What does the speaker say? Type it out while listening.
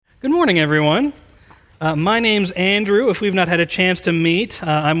Good morning, everyone. My name's Andrew. If we've not had a chance to meet,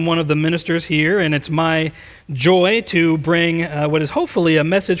 I'm one of the ministers here, and it's my joy to bring what is hopefully a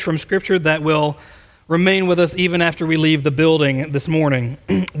message from Scripture that will remain with us even after we leave the building this morning.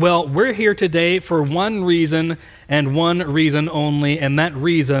 Well, we're here today for one reason and one reason only, and that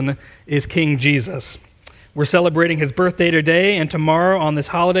reason is King Jesus. We're celebrating his birthday today, and tomorrow on this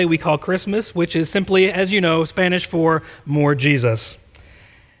holiday we call Christmas, which is simply, as you know, Spanish for more Jesus.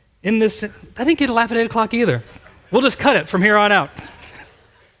 I didn't get a laugh at 8 o'clock either. We'll just cut it from here on out.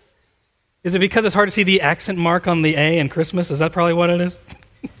 Is it because it's hard to see the accent mark on the A in Christmas? Is that probably what it is?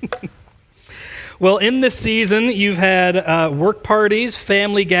 Well, in this season, you've had work parties,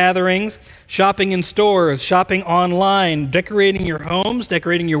 family gatherings, shopping in stores, shopping online, decorating your homes,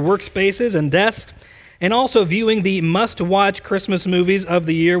 decorating your workspaces and desks, and also viewing the must-watch Christmas movies of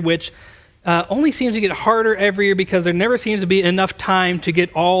the year, which only seems to get harder every year because there never seems to be enough time to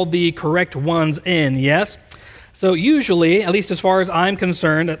get all the correct ones in, yes? So usually, at least as far as I'm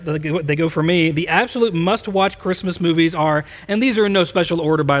concerned, they go for me, the absolute must-watch Christmas movies are, and these are in no special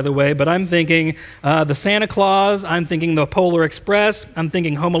order, by the way, but I'm thinking The Santa Claus, I'm thinking The Polar Express, I'm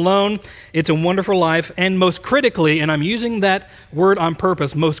thinking Home Alone, It's a Wonderful Life, and most critically, and I'm using that word on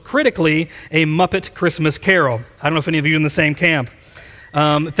purpose, most critically, A Muppet Christmas Carol. I don't know if any of you are in the same camp.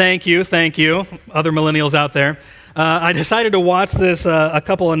 Thank you, other millennials out there. I decided to watch this a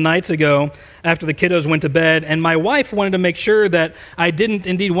couple of nights ago after the kiddos went to bed, and my wife wanted to make sure that I didn't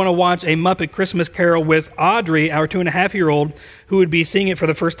indeed want to watch A Muppet Christmas Carol with Audrey, our 2.5-year-old, who would be seeing it for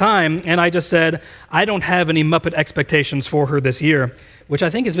the first time, and I just said, I don't have any Muppet expectations for her this year, which I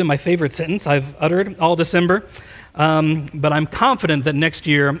think has been my favorite sentence I've uttered all December, but I'm confident that next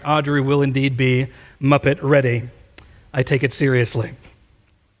year Audrey will indeed be Muppet ready. I take it seriously.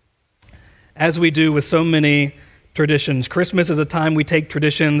 As we do with so many traditions, Christmas is a time we take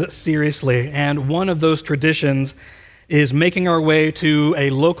traditions seriously, and one of those traditions is making our way to a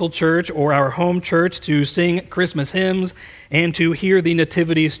local church or our home church to sing Christmas hymns and to hear the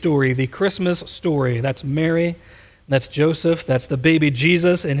nativity story, the Christmas story. That's Mary, that's Joseph, that's the baby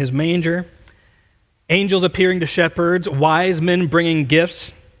Jesus in his manger, angels appearing to shepherds, wise men bringing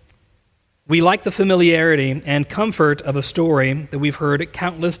gifts. We like the familiarity and comfort of a story that we've heard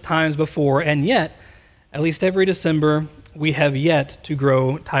countless times before, and yet, at least every December, we have yet to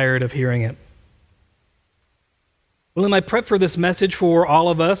grow tired of hearing it. Well, in my prep for this message for all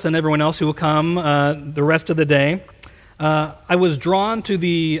of us and everyone else who will come the rest of the day, I was drawn to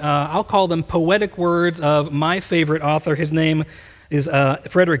the, I'll call them poetic words of my favorite author. His name is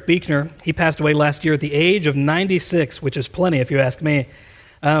Frederick Buechner. He passed away last year at the age of 96, which is plenty if you ask me.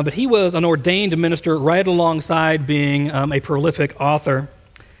 But he was an ordained minister right alongside being a prolific author.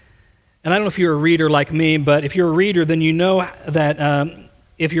 And I don't know if you're a reader like me, but if you're a reader, then you know that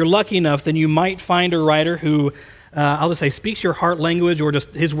if you're lucky enough, then you might find a writer who, I'll just say, speaks your heart language, or just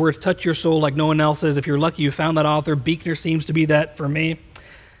his words touch your soul like no one else's. If you're lucky, you found that author. Buechner seems to be that for me.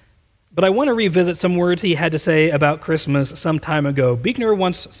 But I want to revisit some words he had to say about Christmas some time ago. Buechner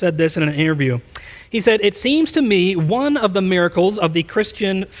once said this in an interview. He said, "It seems to me one of the miracles of the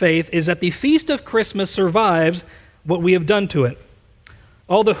Christian faith is that the feast of Christmas survives what we have done to it.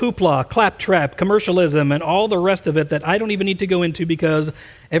 All the hoopla, claptrap, commercialism, and all the rest of it that I don't even need to go into because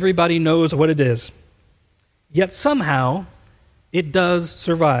everybody knows what it is. Yet somehow it does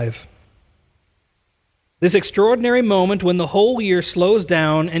survive. This extraordinary moment when the whole year slows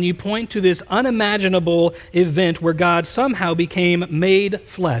down and you point to this unimaginable event where God somehow became made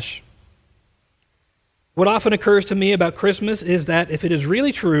flesh. What often occurs to me about Christmas is that if it is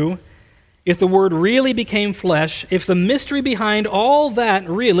really true, if the Word really became flesh, if the mystery behind all that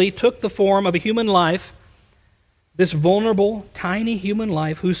really took the form of a human life, this vulnerable, tiny human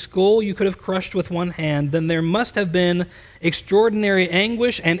life whose skull you could have crushed with one hand, then there must have been extraordinary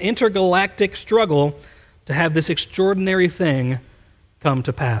anguish and intergalactic struggle to have this extraordinary thing come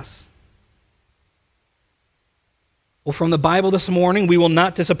to pass." Well, from the Bible this morning, we will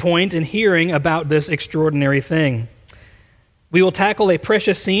not disappoint in hearing about this extraordinary thing. We will tackle a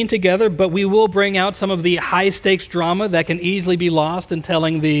precious scene together, but we will bring out some of the high-stakes drama that can easily be lost in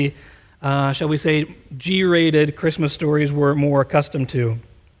telling the, shall we say, G-rated Christmas stories we're more accustomed to.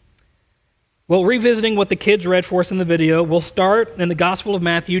 Well, revisiting what the kids read for us in the video, we'll start in the Gospel of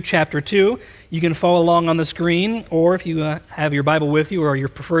Matthew, chapter 2. You can follow along on the screen, or if you have your Bible with you or your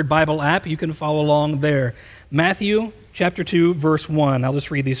preferred Bible app, you can follow along there. Matthew, chapter 2, verse 1. I'll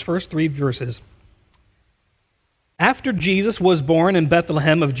just read these first 3 verses. After Jesus was born in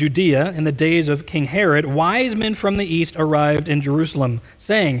Bethlehem of Judea in the days of King Herod, wise men from the east arrived in Jerusalem,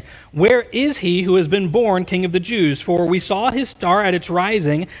 saying, "Where is he who has been born King of the Jews? For we saw his star at its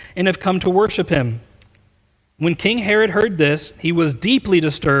rising and have come to worship him." When King Herod heard this, he was deeply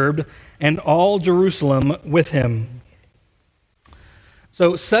disturbed, and all Jerusalem with him.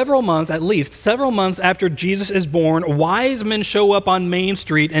 So at least several months after Jesus is born, wise men show up on Main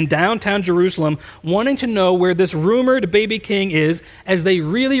Street in downtown Jerusalem wanting to know where this rumored baby king is, as they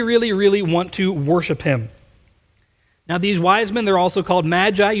really, really, really want to worship him. Now, these wise men, they're also called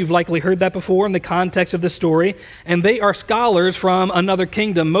magi. You've likely heard that before in the context of the story. And they are scholars from another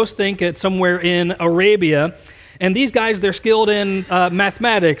kingdom. Most think it's somewhere in Arabia. And these guys, they're skilled in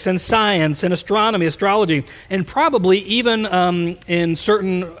mathematics and science and astronomy, astrology, and probably even in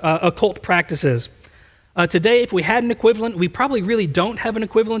certain occult practices. Today, if we had an equivalent, we probably really don't have an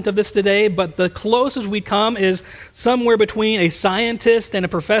equivalent of this today, but the closest we come is somewhere between a scientist and a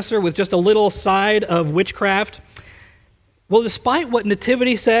professor with just a little side of witchcraft. Well, despite what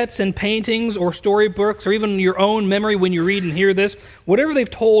nativity sets and paintings or storybooks or even your own memory when you read and hear this, whatever they've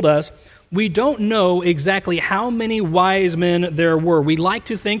told us, we don't know exactly how many wise men there were. We like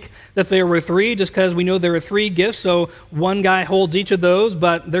to think that there were three just because we know there were three gifts, so one guy holds each of those,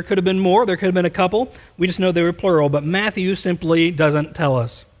 but there could have been more, there could have been a couple. We just know they were plural, but Matthew simply doesn't tell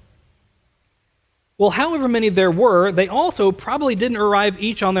us. Well, however many there were, they also probably didn't arrive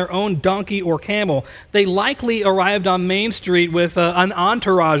each on their own donkey or camel. They likely arrived on Main Street with an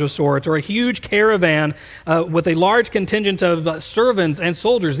entourage of sorts, or a huge caravan with a large contingent of servants and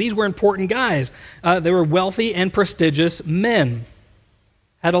soldiers. These were important guys. They were wealthy and prestigious men.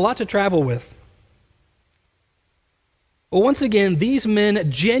 Had a lot to travel with. Well, once again, these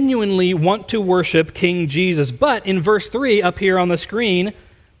men genuinely want to worship King Jesus. But in verse 3 up here on the screen,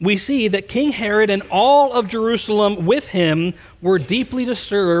 we see that King Herod and all of Jerusalem with him were deeply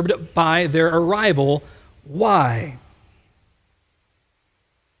disturbed by their arrival. Why?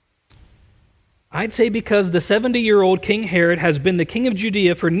 I'd say because the 70-year-old King Herod has been the king of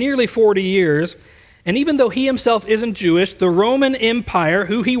Judea for nearly 40 years, and even though he himself isn't Jewish, the Roman Empire,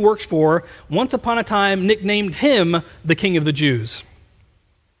 who he works for, once upon a time nicknamed him the King of the Jews.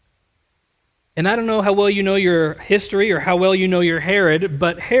 And I don't know how well you know your history or how well you know your Herod,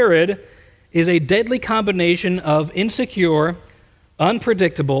 but Herod is a deadly combination of insecure,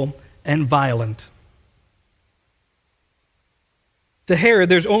 unpredictable, and violent. To Herod,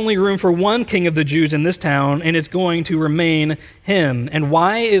 there's only room for one king of the Jews in this town, and it's going to remain him. And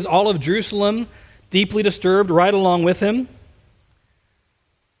why is all of Jerusalem deeply disturbed right along with him?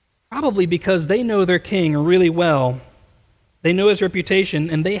 Probably because they know their king really well. They know his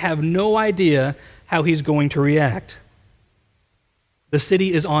reputation, and they have no idea how he's going to react. The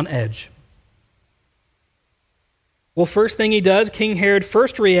city is on edge. Well, first thing he does, King Herod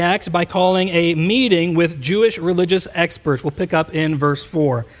first reacts by calling a meeting with Jewish religious experts. We'll pick up in verse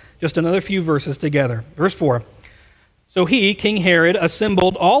 4. Just another few verses together. Verse 4. So he, King Herod,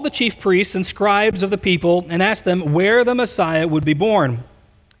 assembled all the chief priests and scribes of the people and asked them where the Messiah would be born.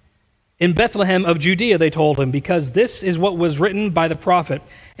 In Bethlehem of Judea, they told him, because this is what was written by the prophet.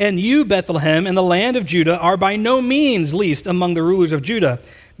 And you, Bethlehem, in the land of Judah, are by no means least among the rulers of Judah,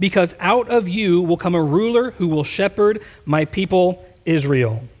 because out of you will come a ruler who will shepherd my people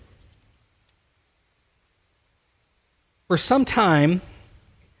Israel. For some time,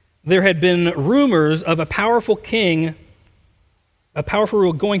 there had been rumors of a powerful king, a powerful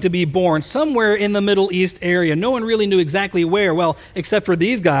ruler going to be born somewhere in the Middle East area. No one really knew exactly where, well, except for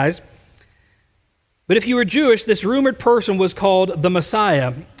these guys. But if you were Jewish, this rumored person was called the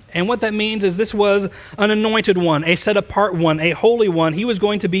Messiah. And what that means is this was an anointed one, a set-apart one, a holy one. He was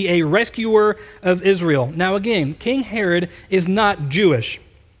going to be a rescuer of Israel. Now again, King Herod is not Jewish,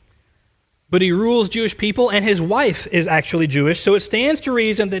 but he rules Jewish people, and his wife is actually Jewish, so it stands to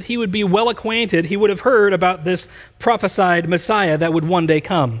reason that he would be well acquainted. He would have heard about this prophesied Messiah that would one day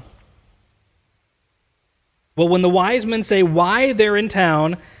come. Well, when the wise men say why they're in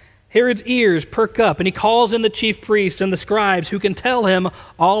town, Herod's ears perk up, and he calls in the chief priests and the scribes who can tell him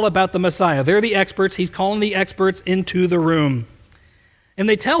all about the Messiah. They're the experts. He's calling the experts into the room. And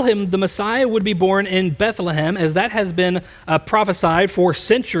they tell him the Messiah would be born in Bethlehem, as that has been prophesied for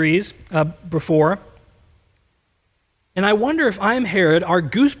centuries before. And I wonder if I'm Herod, are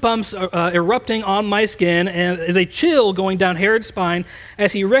goosebumps erupting on my skin, and is a chill going down Herod's spine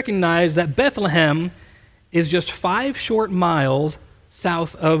as he recognized that Bethlehem is just 5 short miles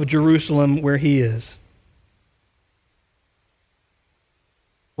south of Jerusalem where he is.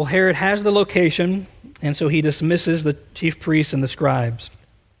 Well, Herod has the location, and so he dismisses the chief priests and the scribes.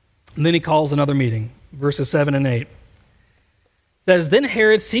 And then he calls another meeting, verses 7 and 8. says, "Then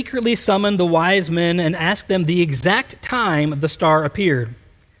Herod secretly summoned the wise men and asked them the exact time the star appeared.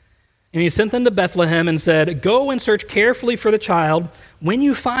 And he sent them to Bethlehem and said, 'Go and search carefully for the child. When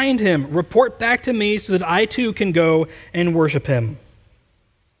you find him, report back to me so that I too can go and worship him.'"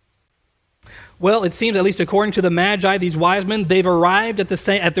 Well, it seems, at least according to the Magi, these wise men, they've arrived at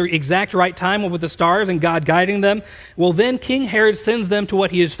the exact right time with the stars and God guiding them. Well, then King Herod sends them to what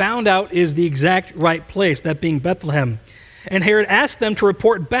he has found out is the exact right place, that being Bethlehem. And Herod asks them to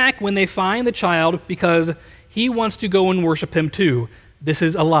report back when they find the child because he wants to go and worship him too. This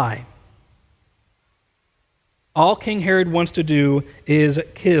is a lie. All King Herod wants to do is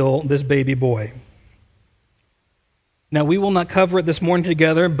kill this baby boy. Now, we will not cover it this morning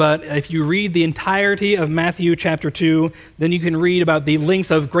together, but if you read the entirety of Matthew chapter 2, then you can read about the lengths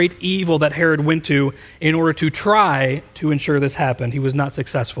of great evil that Herod went to in order to try to ensure this happened. He was not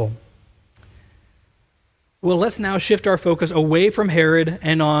successful. Well, let's now shift our focus away from Herod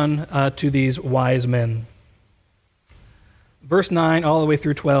and on to these wise men. Verse 9 all the way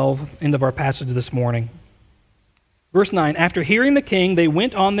through 12, end of our passage this morning. Verse 9, "After hearing the king, they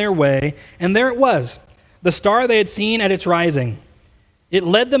went on their way, and there it was, the star they had seen at its rising. It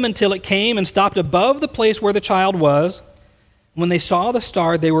led them until it came and stopped above the place where the child was. When they saw the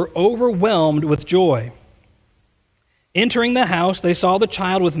star, they were overwhelmed with joy. Entering the house, they saw the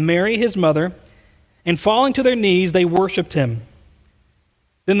child with Mary, his mother, and falling to their knees, they worshipped him.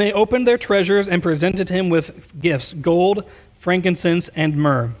 Then they opened their treasures and presented him with gifts, gold, frankincense, and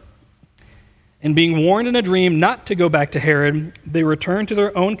myrrh. And being warned in a dream not to go back to Herod, they returned to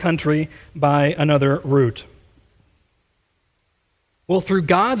their own country by another route." Well, through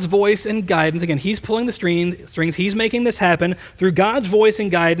God's voice and guidance, again, he's pulling the strings, he's making this happen. Through God's voice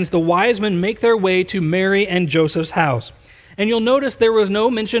and guidance, the wise men make their way to Mary and Joseph's house. And you'll notice there was no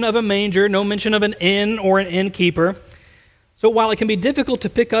mention of a manger, no mention of an inn or an innkeeper. So while it can be difficult to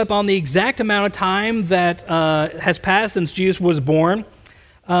pick up on the exact amount of time that has passed since Jesus was born,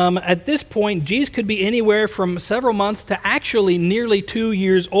 at this point, Jesus could be anywhere from several months to actually nearly 2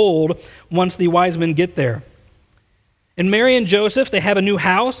 years old once the wise men get there. And Mary and Joseph, they have a new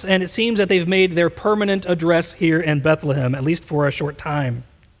house, and it seems that they've made their permanent address here in Bethlehem, at least for a short time.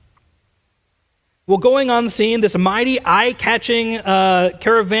 Well, going on the scene, this mighty, eye-catching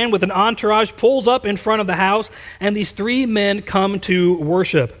caravan with an entourage pulls up in front of the house, and these three men come to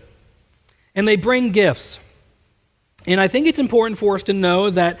worship. And they bring gifts. And I think it's important for us to know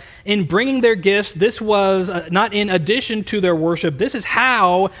that in bringing their gifts, this was not in addition to their worship. This is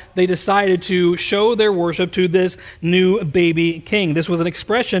how they decided to show their worship to this new baby king. This was an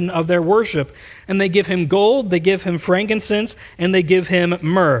expression of their worship. And they give him gold, they give him frankincense, and they give him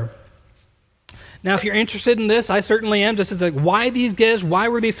myrrh. Now, if you're interested in this, I certainly am. Just like, why these gifts? Why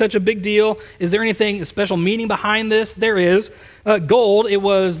were these such a big deal? Is there anything special meaning behind this? There is. Gold, it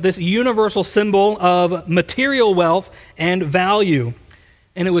was this universal symbol of material wealth and value.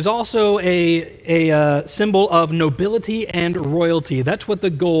 And it was also a symbol of nobility and royalty. That's what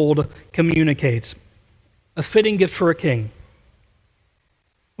the gold communicates. A fitting gift for a king.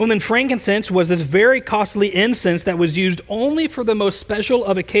 Well, then frankincense was this very costly incense that was used only for the most special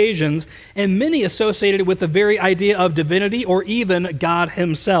of occasions, and many associated with the very idea of divinity or even God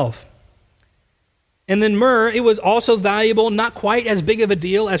himself. And then myrrh, it was also valuable, not quite as big of a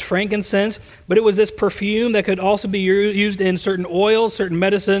deal as frankincense, but it was this perfume that could also be used in certain oils, certain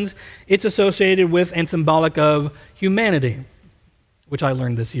medicines. It's associated with and symbolic of humanity, which I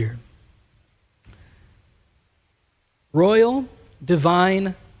learned this year. Royal,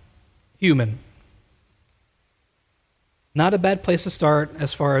 divine, human. Not a bad place to start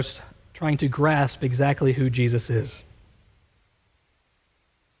as far as trying to grasp exactly who Jesus is.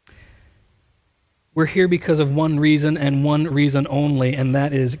 We're here because of one reason and one reason only, and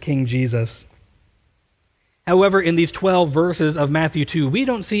that is King Jesus. However, in these 12 verses of Matthew 2, we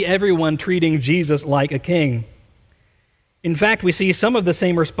don't see everyone treating Jesus like a king. In fact, we see some of the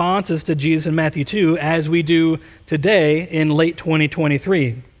same responses to Jesus in Matthew 2 as we do today in late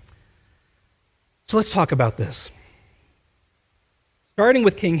 2023. So let's talk about this. Starting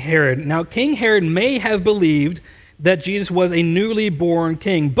with King Herod. Now, King Herod may have believed that Jesus was a newly born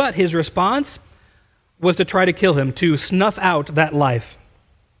king, but his response was to try to kill him, to snuff out that life.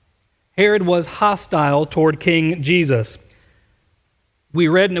 Herod was hostile toward King Jesus. We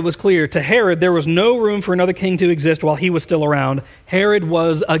read, and it was clear, to Herod there was no room for another king to exist while he was still around. Herod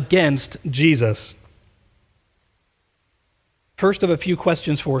was against Jesus. First of a few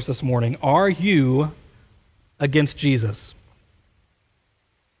questions for us this morning. Are you against Jesus?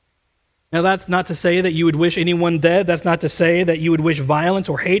 Now, that's not to say that you would wish anyone dead. That's not to say that you would wish violence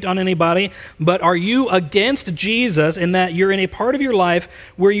or hate on anybody. But are you against Jesus in that you're in a part of your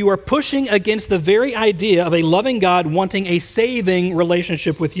life where you are pushing against the very idea of a loving God wanting a saving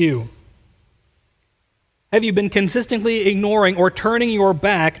relationship with you? Have you been consistently ignoring or turning your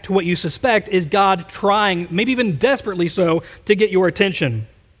back to what you suspect is God trying, maybe even desperately so, to get your attention?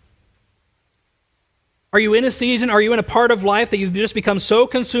 Are you in a season, are you in a part of life that you've just become so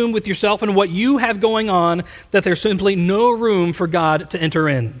consumed with yourself and what you have going on that there's simply no room for God to enter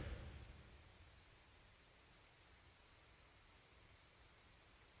in?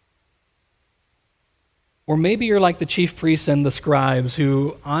 Or maybe you're like the chief priests and the scribes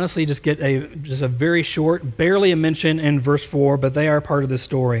who honestly just get a very short, barely a mention in verse 4, but they are part of this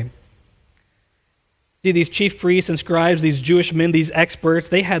story. See, these chief priests and scribes, these Jewish men, these experts,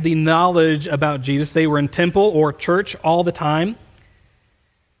 they had the knowledge about Jesus. They were in temple or church all the time.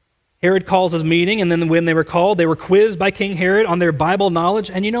 Herod calls his meeting, and then when they were called, they were quizzed by King Herod on their Bible knowledge,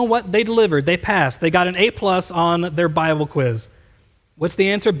 and you know what? They delivered. They passed. They got an A+ on their Bible quiz. What's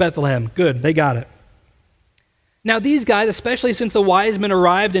the answer? Bethlehem. Good, they got it. Now, these guys, especially since the wise men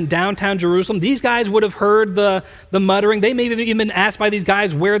arrived in downtown Jerusalem, these guys would have heard the muttering. They may have even been asked by these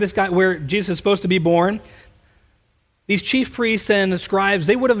guys where Jesus is supposed to be born. These chief priests and scribes,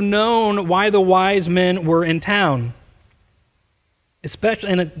 they would have known why the wise men were in town,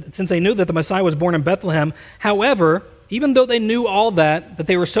 especially since they knew that the Messiah was born in Bethlehem. However, even though they knew all that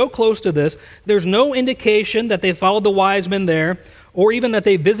they were so close to this, there's no indication that they followed the wise men there or even that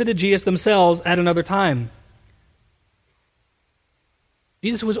they visited Jesus themselves at another time.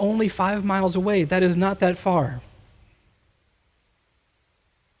 Jesus was only 5 miles away. That is not that far.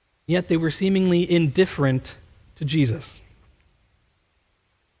 Yet they were seemingly indifferent to Jesus.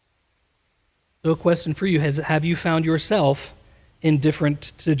 So a question for you, have you found yourself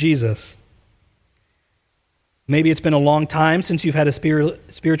indifferent to Jesus? Maybe it's been a long time since you've had a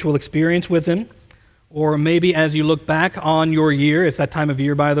spiritual experience with him. Or maybe as you look back on your year, it's that time of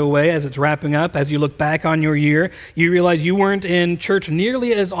year, by the way, as it's wrapping up, as you look back on your year, you realize you weren't in church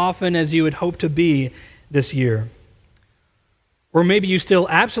nearly as often as you had hoped to be this year. Or maybe you still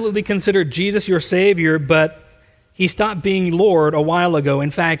absolutely consider Jesus your Savior, but he stopped being Lord a while ago.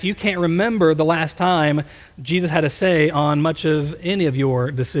 In fact, you can't remember the last time Jesus had a say on much of any of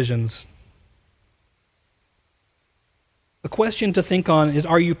your decisions. A question to think on is,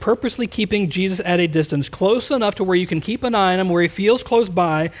 are you purposely keeping Jesus at a distance, close enough to where you can keep an eye on him, where he feels close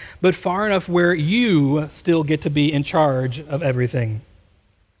by, but far enough where you still get to be in charge of everything?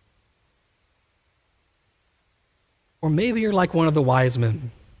 Or maybe you're like one of the wise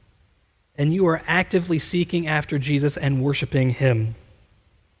men, and you are actively seeking after Jesus and worshiping him.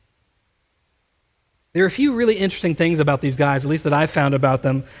 There are a few really interesting things about these guys, at least that I've found about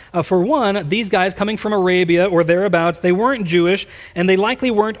them. For one, these guys coming from Arabia or thereabouts, they weren't Jewish, and they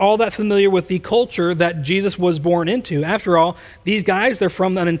likely weren't all that familiar with the culture that Jesus was born into. After all, these guys, they're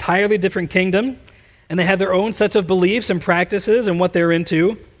from an entirely different kingdom, and they have their own sets of beliefs and practices and what they're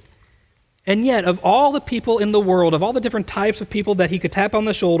into. And yet, of all the people in the world, of all the different types of people that he could tap on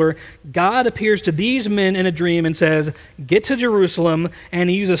the shoulder, God appears to these men in a dream and says, get to Jerusalem, and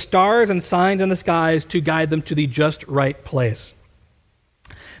he uses stars and signs in the skies to guide them to the just right place.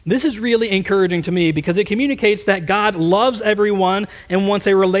 This is really encouraging to me because it communicates that God loves everyone and wants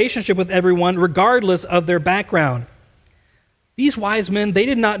a relationship with everyone regardless of their background. These wise men, they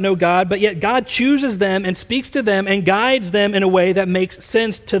did not know God, but yet God chooses them and speaks to them and guides them in a way that makes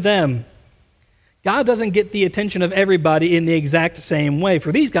sense to them. God doesn't get the attention of everybody in the exact same way.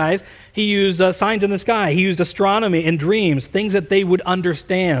 For these guys, he used signs in the sky. He used astronomy and dreams, things that they would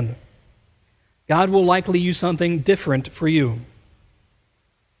understand. God will likely use something different for you.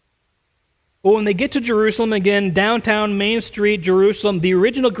 Well, when they get to Jerusalem, again, downtown Main Street, Jerusalem, the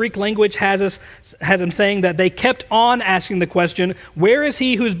original Greek language has them saying that they kept on asking the question, where is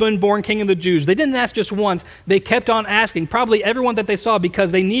he who's been born king of the Jews? They didn't ask just once. They kept on asking, probably everyone that they saw,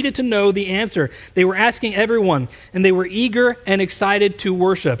 because they needed to know the answer. They were asking everyone, and they were eager and excited to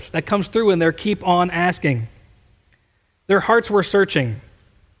worship. That comes through in their keep on asking. Their hearts were searching.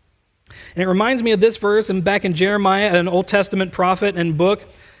 And it reminds me of this verse, and back in Jeremiah, an Old Testament prophet and book,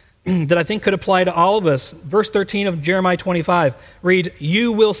 that I think could apply to all of us. Verse 13 of Jeremiah 25 reads,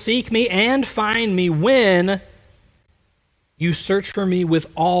 you will seek me and find me when you search for me with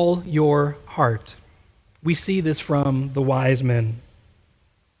all your heart. We see this from the wise men.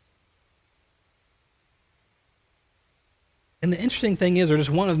 And the interesting thing is, or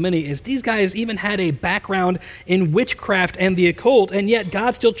just one of many, is these guys even had a background in witchcraft and the occult, and yet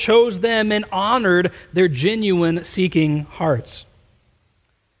God still chose them and honored their genuine seeking hearts.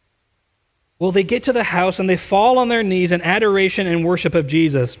 Well, they get to the house and they fall on their knees in adoration and worship of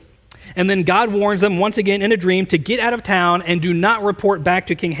Jesus. And then God warns them once again in a dream to get out of town and do not report back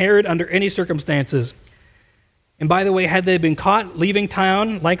to King Herod under any circumstances. And by the way, had they been caught leaving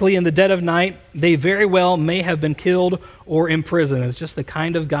town, likely in the dead of night, they very well may have been killed or imprisoned. It's just the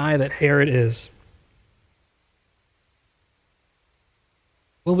kind of guy that Herod is.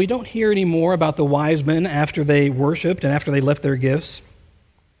 Well, we don't hear any more about the wise men after they worshiped and after they left their gifts.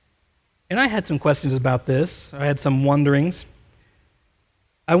 And I had some questions about this. I had some wonderings.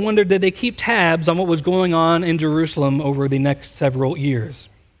 I wondered, did they keep tabs on what was going on in Jerusalem over the next several years?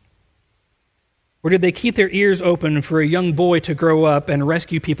 Or did they keep their ears open for a young boy to grow up and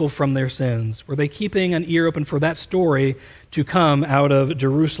rescue people from their sins? Were they keeping an ear open for that story to come out of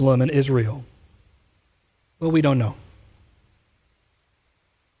Jerusalem and Israel? Well, we don't know.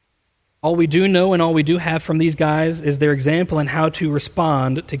 All we do know and all we do have from these guys is their example in how to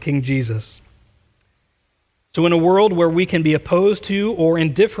respond to King Jesus. So in a world where we can be opposed to or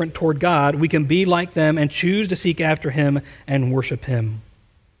indifferent toward God, we can be like them and choose to seek after him and worship him.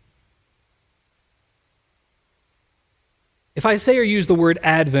 If I say or use the word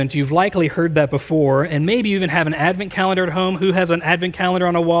Advent, you've likely heard that before, and maybe you even have an Advent calendar at home. Who has an Advent calendar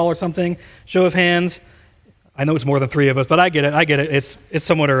on a wall or something? Show of hands. I know it's more than three of us, but I get it. It's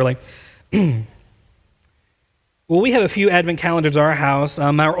somewhat early. Well, we have a few Advent calendars at our house.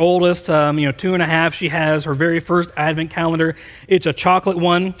 Our oldest, 2.5, she has her very first Advent calendar. It's a chocolate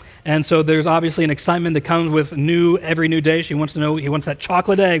one, and so there's obviously an excitement that comes with every new day. She wants to know, he wants that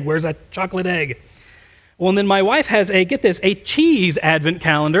chocolate egg. Where's that chocolate egg? Well, and then my wife has a cheese Advent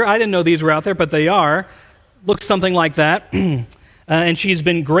calendar. I didn't know these were out there, but they are. Looks something like that. And she's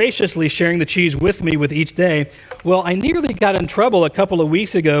been graciously sharing the cheese with me with each day. Well, I nearly got in trouble a couple of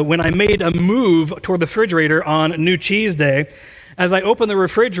weeks ago when I made a move toward the refrigerator on New Cheese Day. As I opened the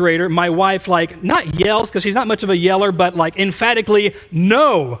refrigerator, my wife, not yells, because she's not much of a yeller, but emphatically,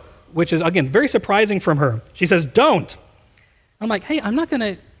 no, which is, again, very surprising from her. She says, don't. I'm like, hey, I'm not going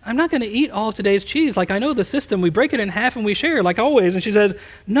to eat all of today's cheese. I know the system. We break it in half and we share, like always. And she says,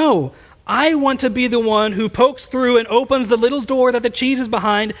 no, I want to be the one who pokes through and opens the little door that the cheese is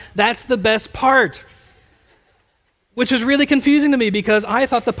behind. That's the best part. Which is really confusing to me because I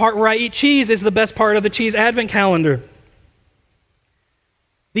thought the part where I eat cheese is the best part of the cheese Advent calendar.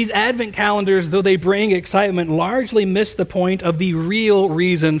 These Advent calendars, though they bring excitement, largely miss the point of the real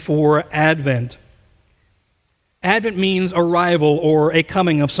reason for Advent. Advent means arrival or a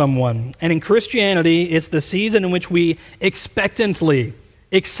coming of someone. And in Christianity, it's the season in which we expectantly,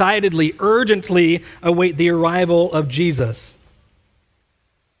 excitedly, urgently await the arrival of Jesus.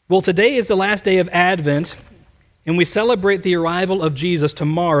 Well, today is the last day of Advent, and we celebrate the arrival of Jesus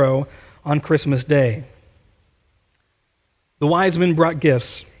tomorrow on Christmas Day. The wise men brought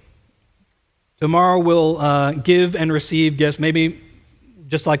gifts. Tomorrow we'll give and receive gifts, maybe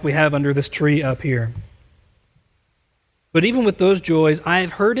just like we have under this tree up here. But even with those joys,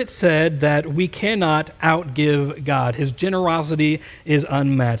 I've heard it said that we cannot outgive God. His generosity is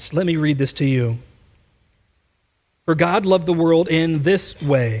unmatched. Let me read this to you. For God loved the world in this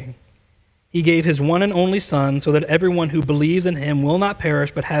way. He gave his one and only Son so that everyone who believes in him will not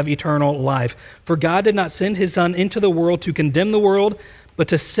perish but have eternal life. For God did not send his Son into the world to condemn the world, but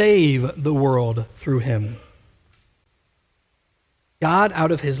to save the world through him. God,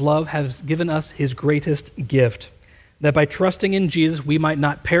 out of his love, has given us his greatest gift, that by trusting in Jesus, we might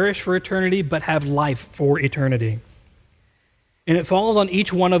not perish for eternity, but have life for eternity. And it falls on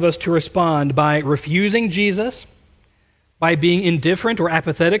each one of us to respond by refusing Jesus, by being indifferent or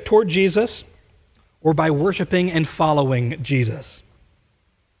apathetic toward Jesus, or by worshiping and following Jesus.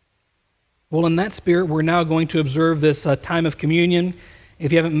 Well, in that spirit, we're now going to observe this time of communion.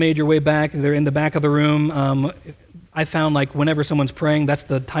 If you haven't made your way back, they're in the back of the room. I found whenever someone's praying, that's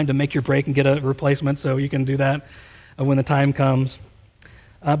the time to make your break and get a replacement, so you can do that when the time comes.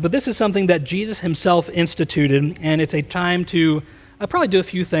 But this is something that Jesus himself instituted, and it's a time to probably do a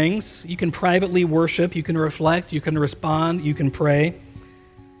few things. You can privately worship, you can reflect, you can respond, you can pray.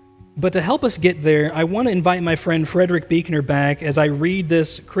 But to help us get there, I want to invite my friend Frederick Buechner back as I read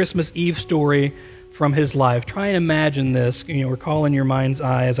this Christmas Eve story from his life. Try and imagine this, recall in your mind's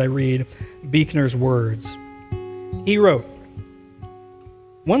eye as I read Buechner's words. He wrote,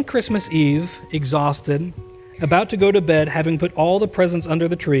 "One Christmas Eve, exhausted, about to go to bed, having put all the presents under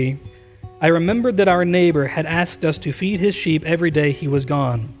the tree, I remembered that our neighbor had asked us to feed his sheep every day he was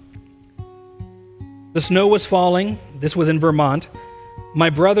gone. The snow was falling. This was in Vermont. My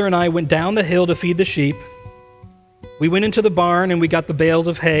brother and I went down the hill to feed the sheep. We went into the barn and we got the bales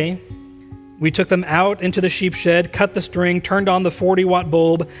of hay. We took them out into the sheep shed, cut the string, turned on the 40-watt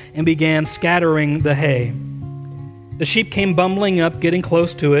bulb, and began scattering the hay. The sheep came bumbling up, getting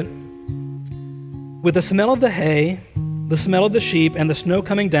close to it. With the smell of the hay, the smell of the sheep, and the snow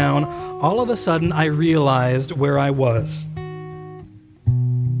coming down, all of a sudden I realized where I was.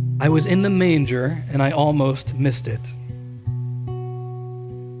 I was in the manger, and I almost missed it.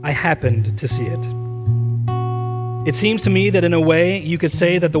 I happened to see it. It seems to me that in a way you could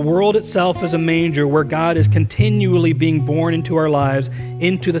say that the world itself is a manger where God is continually being born into our lives,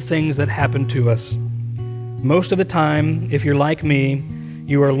 into the things that happen to us. Most of the time, if you're like me,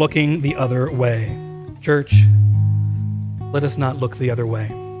 you are looking the other way. Church, let us not look the other way.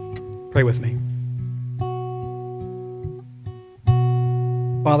 Pray with me.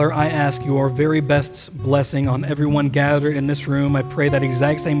 Father, I ask your very best blessing on everyone gathered in this room. I pray that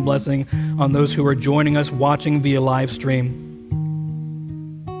exact same blessing on those who are joining us watching via live stream.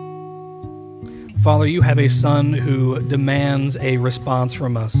 Father, you have a son who demands a response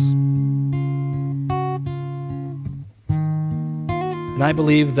from us. And I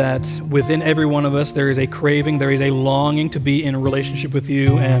believe that within every one of us there is a craving, there is a longing to be in a relationship with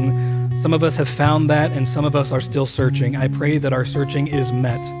you, and some of us have found that, and some of us are still searching. I pray that our searching is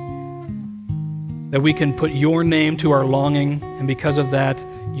met, that we can put your name to our longing, and because of that,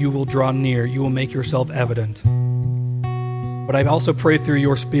 you will draw near. You will make yourself evident. But I also pray through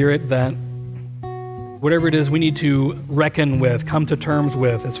your Spirit that whatever it is we need to reckon with, come to terms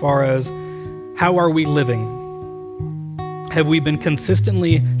with, as far as how are we living? Have we been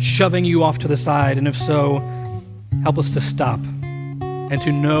consistently shoving you off to the side? And if so, help us to stop and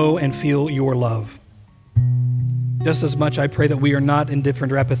to know and feel your love. Just as much, I pray that we are not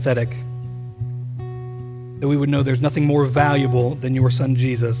indifferent or apathetic, that we would know there's nothing more valuable than your Son,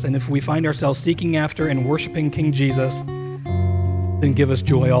 Jesus. And if we find ourselves seeking after and worshiping King Jesus, then give us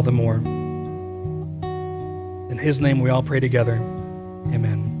joy all the more. In his name we all pray together.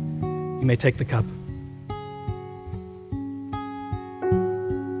 Amen. You may take the cup.